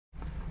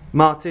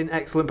Martin,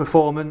 excellent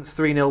performance,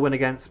 3-0 win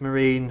against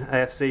Marine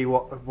AFC.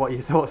 What are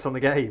your thoughts on the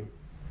game?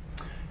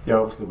 Yeah,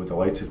 obviously we're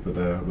delighted with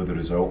the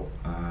result.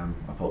 I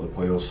thought the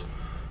players,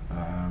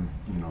 I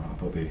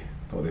thought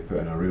they put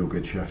in a real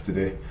good shift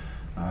today,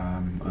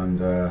 and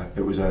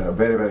it was a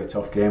very, very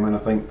tough game. And I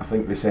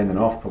think the sending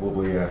off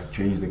probably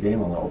changed the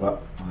game a little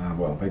bit,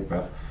 well, a big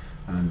bit,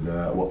 and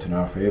it worked in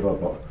our favour.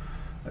 But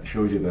it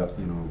shows you that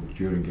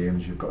during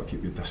games you've got to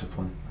keep your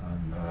discipline,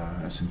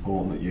 and it's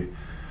important that you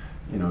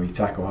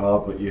tackle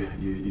hard, but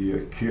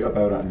you're cute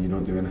about it and you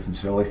don't do anything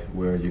silly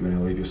where you're going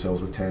to leave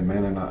yourselves with 10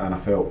 men. And I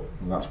felt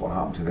that's what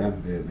happened to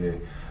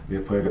them.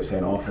 Their player got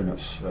sent off, and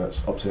it's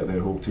upset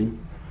their whole team.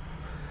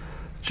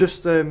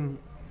 Just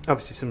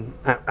obviously some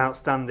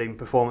outstanding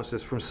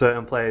performances from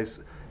certain players,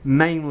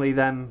 mainly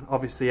them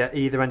obviously at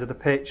either end of the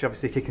pitch.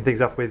 Obviously kicking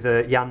things off with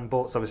Jan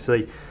Butz.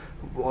 Obviously,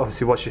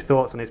 what's your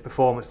thoughts on his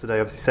performance today?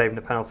 Obviously saving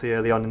the penalty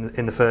early on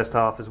in the first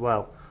half as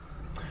well.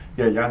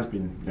 Yeah, Jan's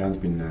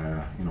been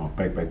a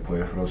big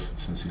player for us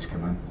since he's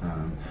come in,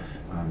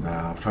 and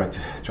I've tried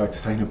to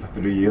sign him for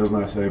 3 years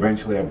now. So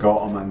eventually I've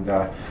got him,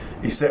 and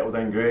he's settled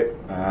in great.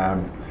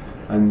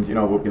 And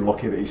we've been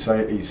lucky that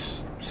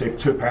he's saved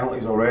 2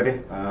 penalties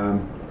already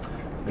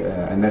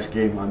in this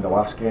game and the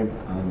last game,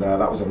 and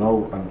that was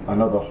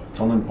another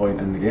turning point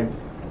in the game.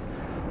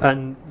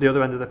 And the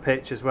other end of the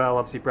pitch as well,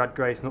 obviously Brad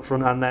Grayson up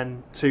front, and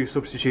then 2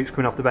 substitutes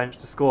coming off the bench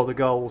to score the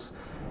goals.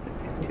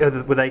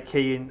 Were they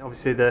key in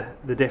obviously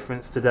the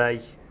difference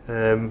today,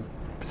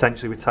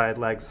 potentially with tired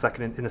legs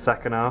in the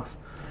second half?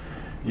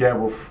 Yeah,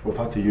 we've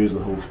had to use the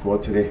whole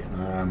squad today.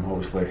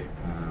 Obviously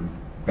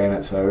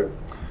Bennett's out,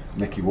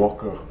 Nicky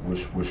Walker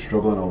was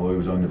struggling, although he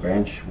was on the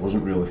bench,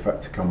 wasn't really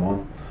fit to come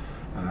on,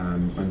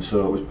 and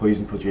so it was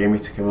pleasing for Jamie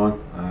to come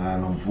on.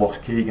 And I've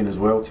lost Keegan as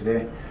well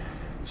today,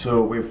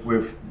 so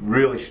we've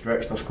really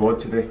stretched our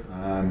squad today,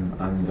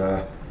 and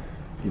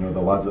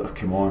the lads that have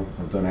come on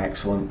have done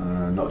excellent,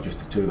 not just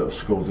the 2 that have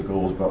scored the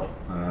goals, but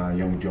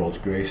young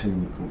George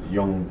Grayson,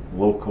 young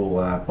local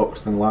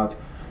Buxton lad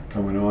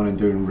coming on and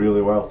doing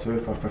really well too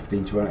for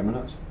 15-20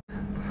 minutes.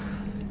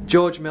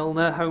 George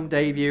Milner, home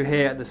debut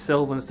here at the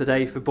Sylvans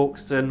today for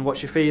Buxton.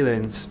 What's your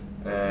feelings?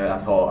 I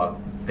thought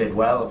I did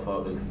well. I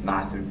thought it was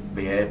nice to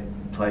be here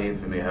playing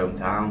for my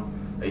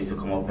hometown. I used to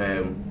come up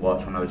here and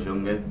watch when I was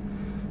younger,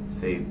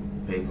 see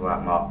people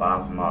like Mark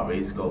Barth and Mark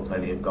Reed score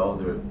plenty of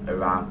goals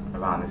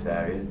around this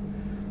area,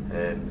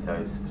 so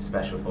it's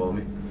special for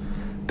me.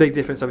 Big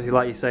difference, obviously,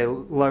 like you say,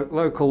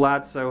 local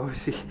lads. So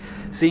obviously,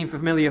 seeing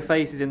familiar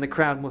faces in the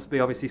crowd must be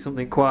obviously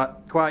something quite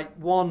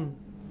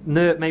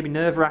maybe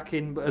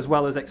nerve-wracking, but as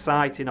well as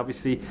exciting.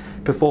 Obviously,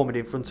 performing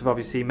in front of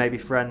obviously maybe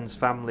friends,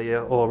 family,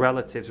 or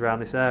relatives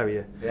around this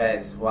area. Yeah,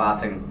 it's I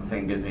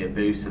think gives me a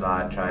boost to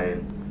like try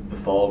and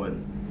perform,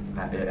 and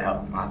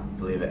I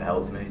believe it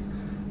helps me.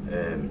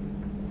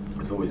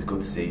 It's always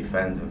good to see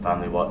friends and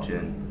family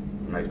watching.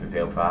 It makes me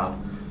feel proud.